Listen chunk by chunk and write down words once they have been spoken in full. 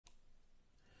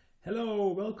Hello,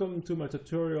 welcome to my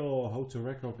tutorial how to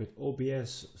record with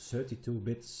OBS 32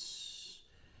 bits.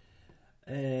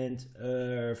 And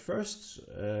first,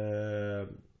 when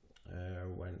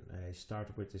I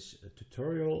start with this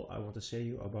tutorial, I want to say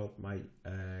you about my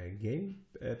game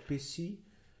PC.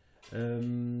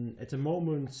 At the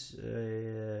moment,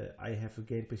 I have a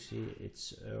game PC.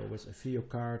 It's with a video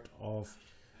card of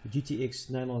GTX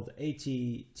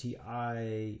 980 Ti,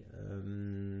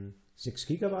 6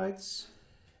 gigabytes.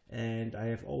 And I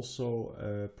have also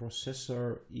a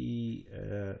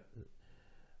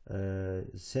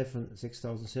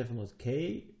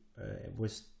processor6700K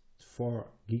with 4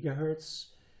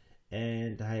 gigahertz,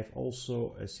 and I have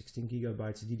also a 16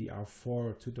 gigabytes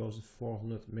DDR4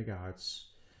 2400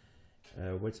 megahertz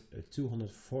with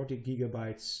 240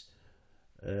 gigabytes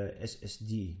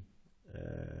SSD.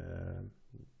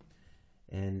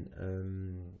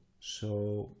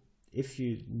 So if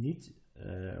you need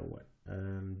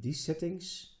these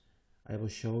settings, I will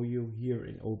show you here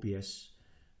in OBS.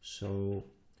 So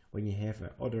when you have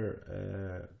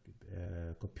another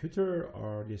computer,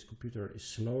 or this computer is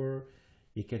slower,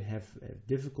 you can have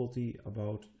difficulty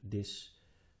about this.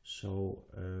 So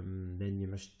then you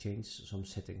must change some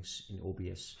settings in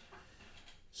OBS.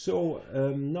 So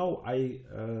now I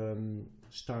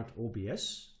start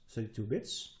OBS 32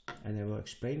 bits, and I will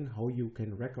explain how you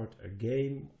can record a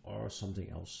game or something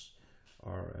else,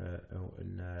 or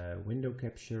a window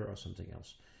capture or something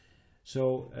else.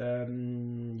 So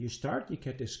you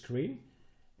get the screen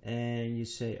and you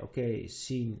say, okay,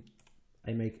 scene.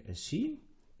 I make a scene,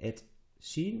 add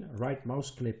scene, right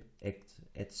mouse click,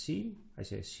 add scene. I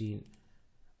say scene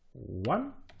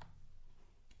 1.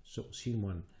 So scene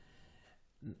 1.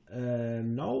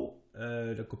 Now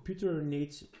the computer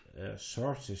needs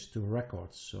sources to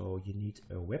record. So you need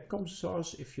a webcam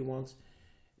source if you want.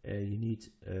 You need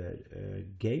a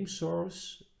game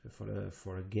source for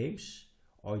the games,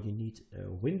 or you need a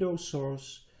Windows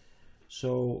source.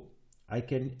 So I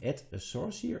can add a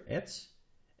source here,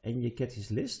 and you get his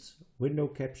list: window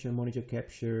capture, monitor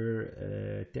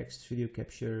capture, text video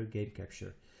capture, game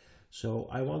capture. So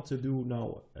I want to do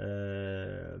now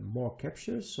more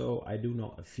captures, so I do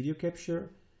now a video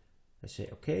capture. I say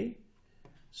okay.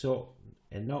 So,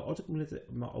 and now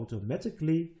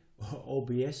automatically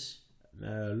OBS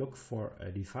look for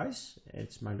a device.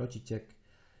 It's my Logitech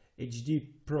HD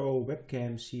Pro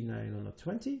webcam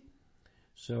C920.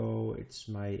 So it's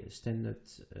my standard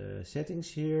settings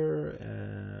here.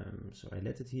 So I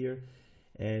let it here,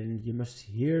 and you must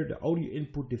hear the audio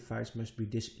input device must be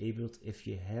disabled if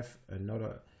you have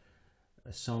another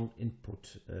sound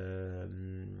input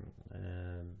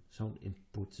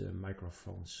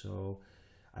microphone. So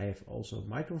I have also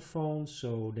microphone,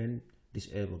 so then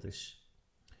disable this.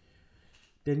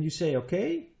 Then you say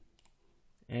okay,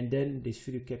 and then this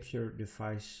video capture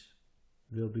device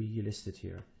will be listed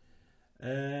here.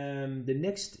 The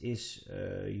next is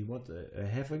you want to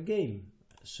have a game.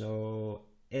 So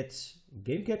add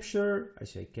game capture. I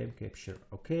say game capture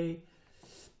okay.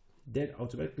 Then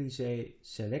automatically say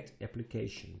select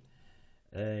application.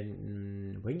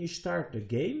 And when you start the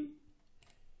game,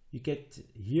 you get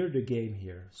here the game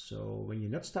here. So when you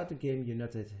not start the game, you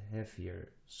not have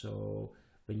here. So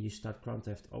when you start Grand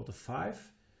Theft Auto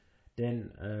 5,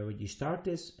 then when you start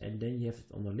this, and then you have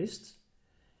it on the list,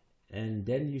 and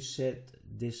then you set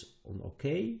this on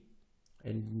OK,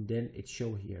 and then it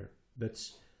show here. But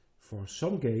for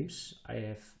some games I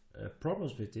have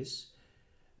problems with this.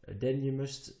 Then you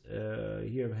must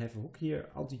here have a hook here,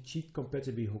 anti-cheat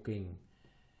compatible hooking,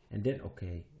 and then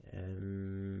OK.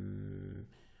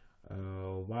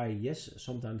 Why yes,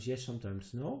 sometimes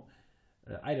no.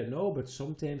 I don't know, but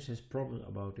sometimes has problem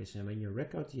about this. And when you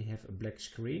record, you have a black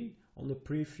screen on the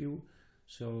preview.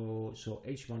 So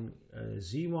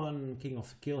H1Z1 King of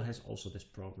the Kill has also this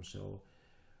problem. So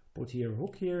put here a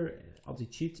hook here,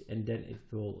 anti-cheat, and then it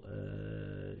will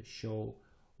show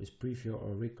this preview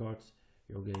or record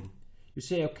your game. You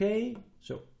say okay,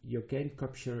 so your game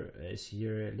capture is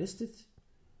here listed,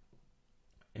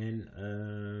 and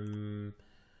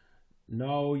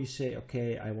now you say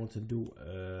okay, I want to do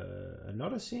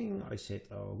another thing. I said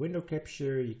window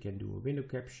capture. You can do a window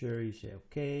capture. You say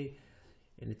okay,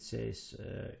 and it says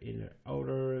inner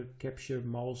outer capture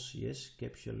mouse, yes,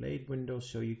 capture late window.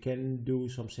 So you can do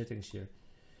some settings here.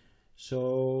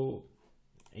 So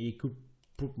you could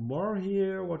put more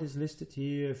here. What is listed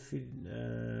here?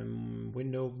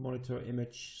 Window monitor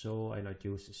image. So I not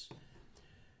use this.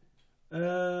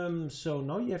 So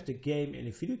now you have the game and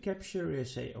the video capture. You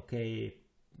say okay,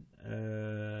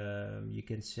 you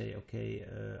can say okay,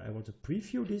 I want to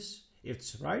preview this. If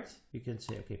it's right, you can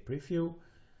say okay, preview.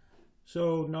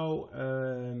 So now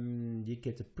you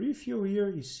get the preview here.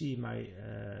 You see my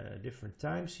different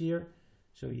times here.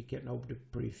 So you can open the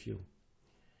preview.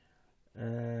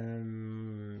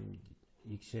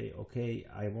 You say, okay,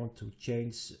 I want to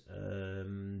change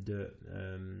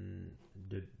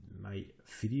my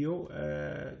video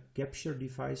capture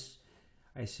device.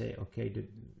 I say, okay,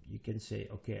 you can say,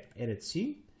 okay, edit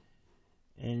scene.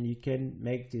 And you can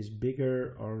make this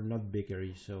bigger or not bigger.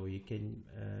 So you can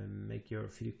make your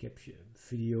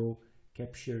video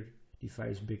capture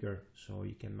device bigger. So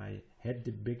you can make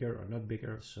head bigger or not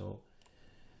bigger. So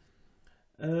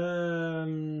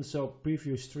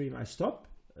preview stream I stop.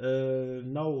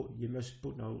 Now you must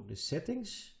put now the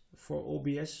settings for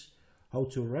OBS, how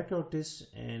to record this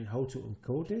and how to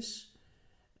encode this.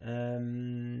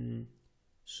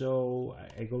 So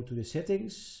I go to the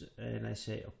settings and I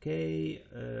say, okay,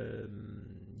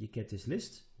 you get this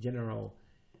list, general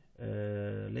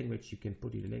language, you can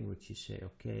put in the language, you say,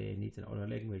 okay, I need another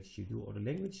language, you do other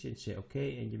language and say,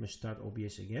 okay, and you must start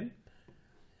OBS again.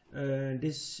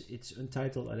 It's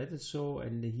untitled, I let it so,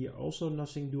 and here also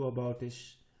nothing do about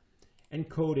this.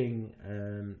 Encoding,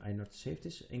 I not save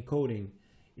this, encoding,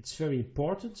 it's very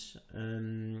important.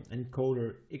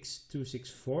 Encoder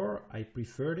X264, I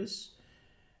prefer this.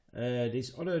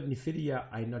 This other NVIDIA,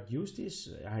 I not use this.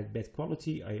 I had bad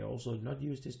quality. I also not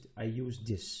use this. I use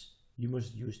this. You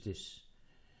must use this.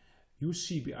 Use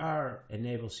CBR,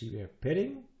 enable CBR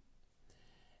padding.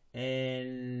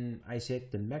 And I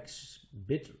set the max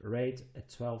bit rate at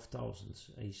 12,000.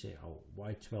 And you say, oh,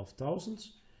 why 12,000?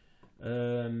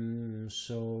 You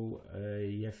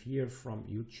have here from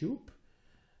YouTube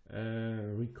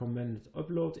recommended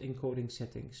upload encoding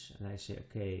settings. And I say,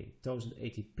 okay,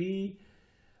 1080p.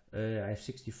 I have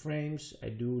 60 frames. I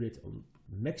do it on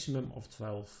maximum of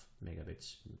 12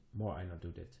 megabits. More I not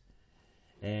do that.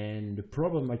 And the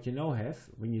problem what you now have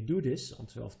when you do this on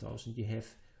 12,000, you have,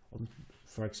 on,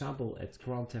 for example, at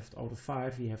Grand Theft Auto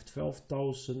 5, you have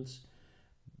 12,000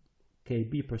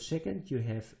 KB per second. You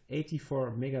have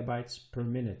 84 megabytes per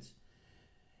minute.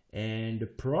 And the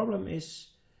problem is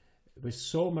with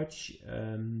so much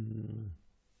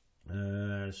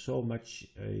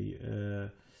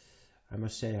I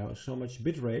must say, so much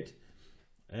bitrate,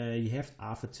 you have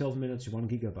after 12 minutes 1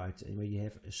 gigabyte, and when you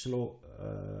have a slow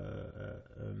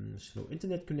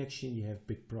internet connection, you have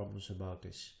big problems about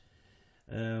this.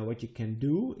 What you can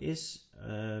do is,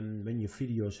 when your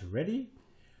video is ready,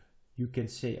 you can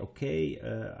say, okay,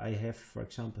 I have, for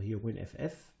example, here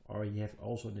WinFF, or you have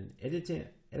also an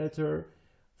editor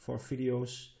for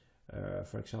videos,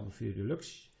 for example, Video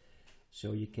Deluxe.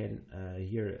 So you can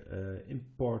here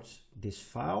import this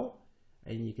file.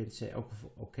 And you can say,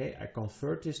 okay, I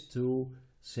convert this to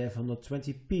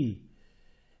 720p.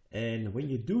 And when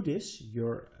you do this,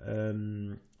 your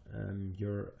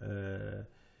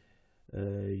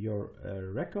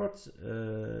record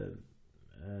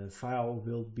file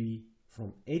will be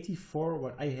from 84,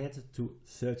 what I had, to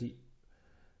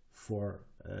 34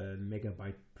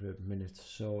 megabyte per minute.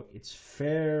 So it's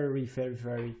very, very,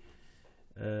 very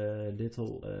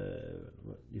little.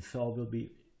 The file will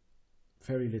be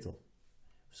very little.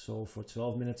 So for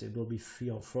 12 minutes it will be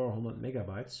 400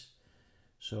 megabytes.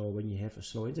 So when you have a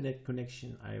slow internet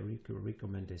connection, I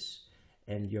recommend this.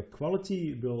 And your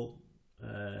quality will,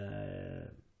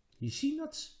 you see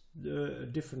not the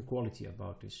different quality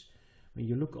about this. When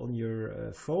you look on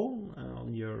your phone,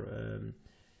 on your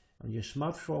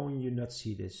smartphone, you not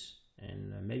see this.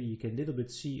 And maybe you can a little bit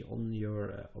see on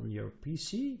your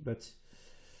PC, but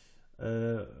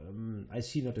I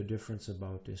see not a difference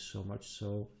about this so much.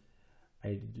 So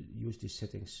I use these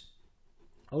settings.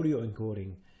 Audio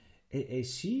encoding,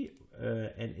 AAC,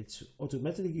 and it's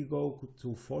automatically go to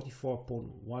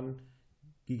 44.1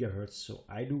 gigahertz. So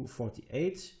I do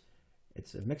 48.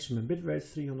 It's a maximum bitrate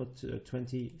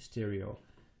 320 stereo.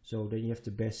 So then you have the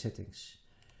best settings.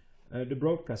 The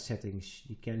broadcast settings,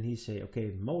 you can here say,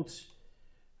 okay, mode.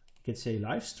 You can say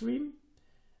live stream.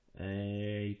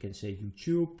 You can say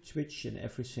YouTube, Twitch, and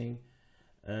everything.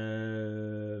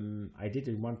 I did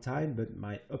it one time, but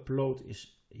my upload is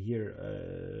here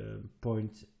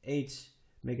 0.8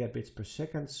 megabits per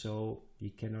second, so you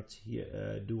cannot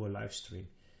here do a live stream.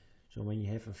 So when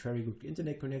you have a very good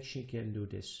internet connection, you can do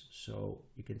this. So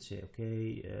you can say,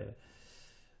 okay,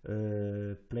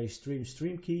 play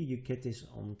stream key. You get this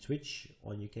on Twitch,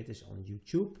 or you get this on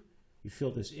YouTube. You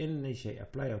fill this in, and you say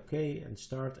apply OK and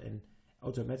start, and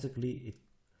automatically it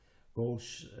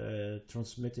goes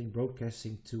transmitting,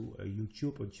 broadcasting to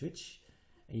YouTube or Twitch,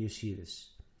 and you see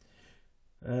this.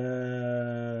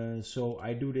 So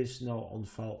I do this now on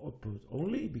file output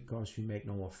only, because we make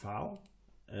no more file.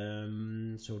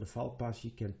 So the file path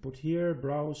you can put here,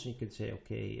 browse, and you can say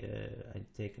okay, I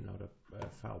take another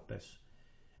file path.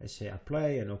 I say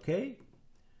apply and okay.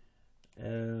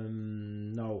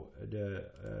 Now the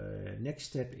next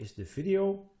step is the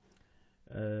video.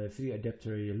 Video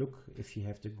adapter, you look if you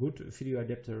have the good video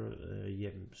adapter.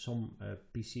 Some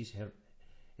PCs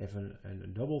have a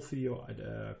double video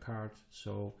card,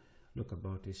 so look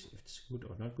about this if it's good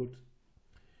or not good.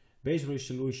 Base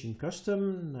resolution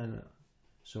custom, and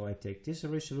so I take this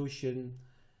resolution.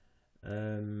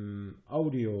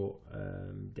 Audio,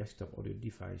 desktop audio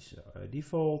device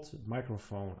default.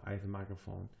 Microphone, I have a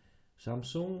microphone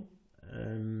Samsung,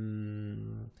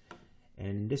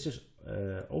 and this is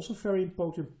also very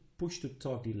important, push to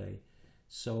talk delay.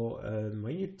 So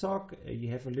when you talk, you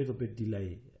have a little bit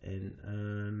delay,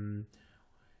 and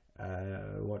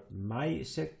what my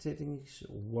settings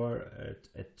were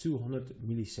at 200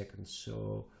 milliseconds.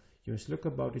 So you must look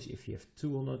about this if you have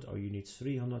 200 or you need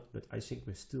 300, but I think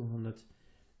with 200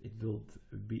 it will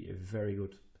be very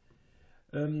good.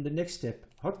 The next step,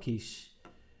 hotkeys.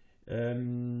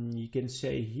 You can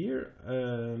say here,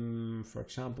 for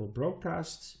example,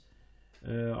 broadcast.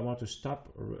 I want to start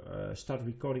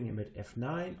recording with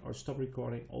F9 or stop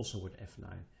recording also with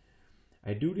F9.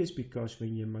 I do this because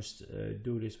when you must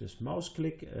do this with mouse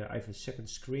click, I have a second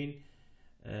screen.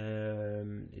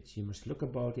 You must look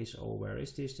about this. Oh, where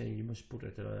is this? Then you must put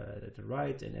it at the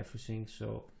right and everything.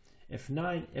 So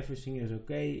F9, everything is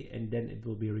okay, and then it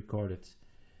will be recorded.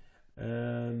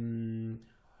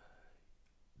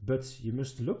 But you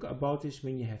must look about this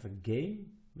when you have a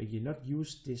game, but you not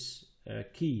use this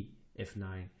key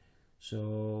F9.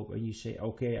 So when you say,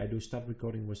 okay, I do stop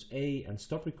recording with A and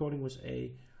stop recording with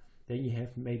A, then you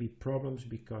have maybe problems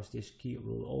because this key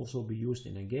will also be used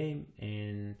in a game,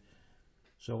 and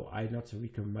so I not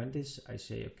recommend this. I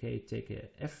say, okay, take a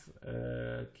F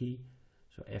key,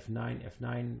 so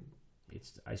F9,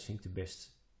 it's I think the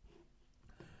best.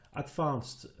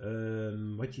 Advanced,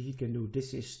 what you can do,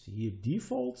 this is here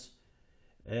default,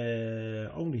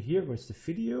 only here with the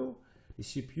video. The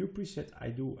CPU preset I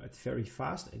do at very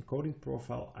fast, encoding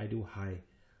profile I do high.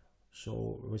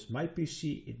 So with my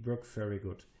PC it worked very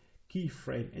good.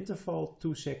 Keyframe interval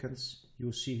 2 seconds,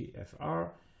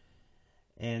 UCFR,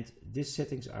 and these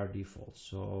settings are default.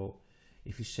 So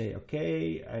if you say,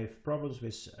 okay, I have problems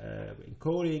with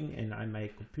encoding and my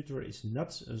computer is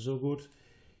not so good,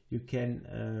 you can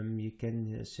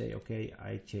say, okay,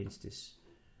 I change this.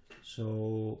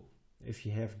 So if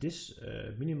you have this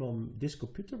minimum, this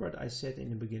computer what I said in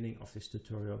the beginning of this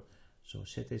tutorial, so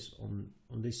set this on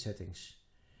these settings.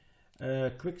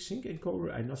 Quick sync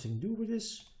encoder, I have nothing to do with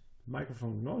this.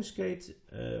 Microphone noise gate,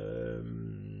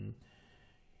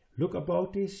 look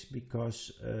about this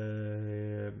because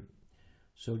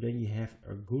so then you have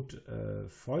a good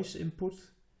voice input,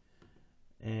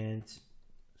 and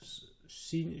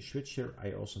scene switcher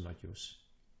I also not use.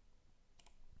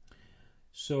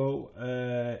 So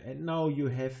and now you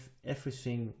have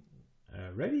everything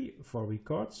ready for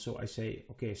record. So I say,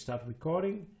 okay, start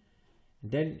recording,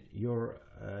 then your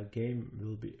game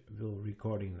will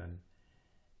recording then,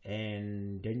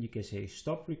 and then you can say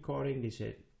stop recording. They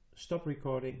say stop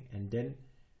recording, and then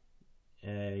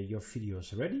your video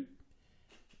is ready.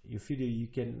 Your video you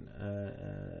can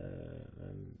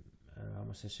how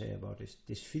must I say about this?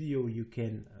 This video you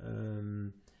can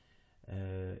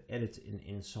edit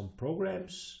in some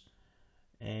programs,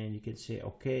 and you can say,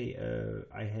 okay,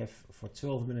 I have for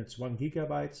 12 minutes 1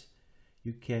 gigabyte.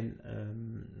 You can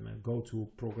go to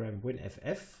program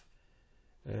WinFF,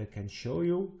 can show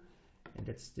you, and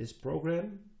that's this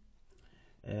program.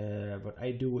 What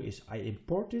I do is I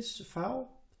import this file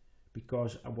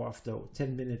because after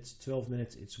 10 minutes, 12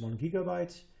 minutes, it's 1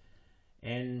 gigabyte.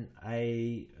 And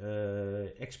I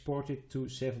export it to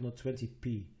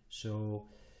 720p. So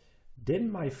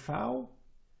then my file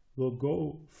will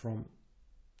go from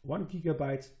 1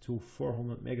 gigabyte to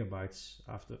 400 megabytes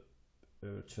after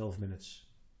 12 minutes.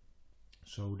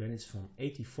 So then it's from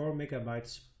 84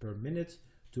 megabytes per minute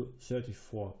to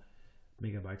 34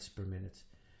 megabytes per minute.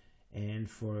 And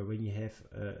for when you have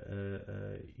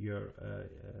your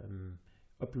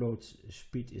upload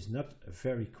speed is not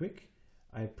very quick,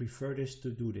 I prefer this to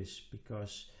do this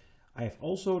because I have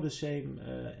also the same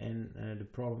and the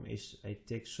problem is I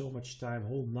take so much time,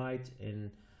 whole night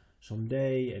and some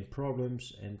day and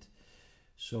problems, and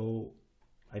so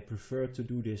I prefer to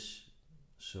do this.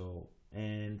 So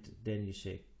and then you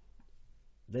say,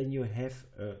 then you have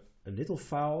a little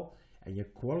file and your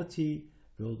quality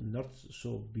will not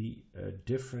so be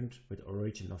different with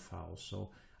original files.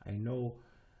 So I know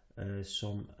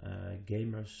some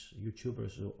gamers,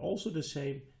 YouTubers are also the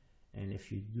same, and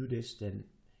if you do this, then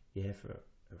you have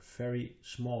a very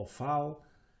small file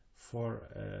for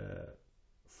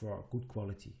good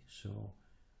quality. So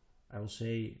I will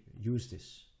say use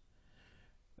this.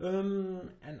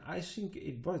 And I think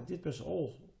this was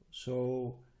all.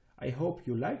 So I hope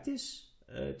you like this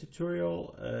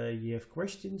tutorial. You have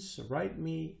questions, write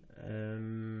me.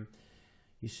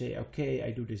 You say, okay, I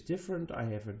do this different. I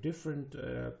have a different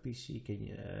PC.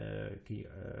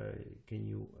 Can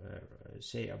you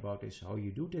say about this, how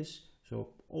you do this?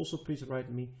 So also please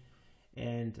write me,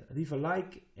 and leave a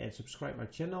like and subscribe my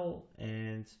channel.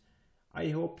 And I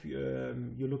hope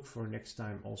you look for next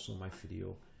time also my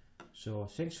video. So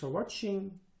thanks for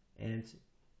watching and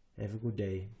have a good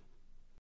day.